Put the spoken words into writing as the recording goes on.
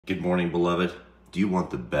Good morning, beloved. Do you want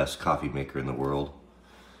the best coffee maker in the world?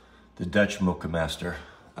 The Dutch Mocha Master.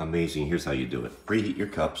 Amazing. Here's how you do it. Preheat your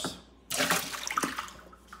cups.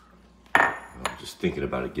 Oh, just thinking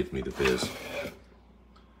about it gives me the biz.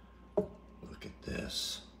 Look at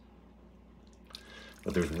this.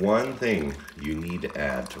 But there's one thing you need to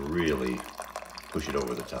add to really push it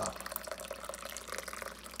over the top.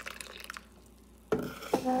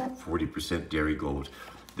 40% Dairy Gold.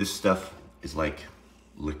 This stuff is like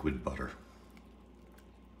liquid butter.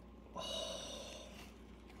 Oh,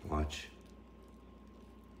 watch.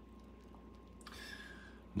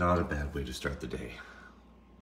 Not a bad way to start the day.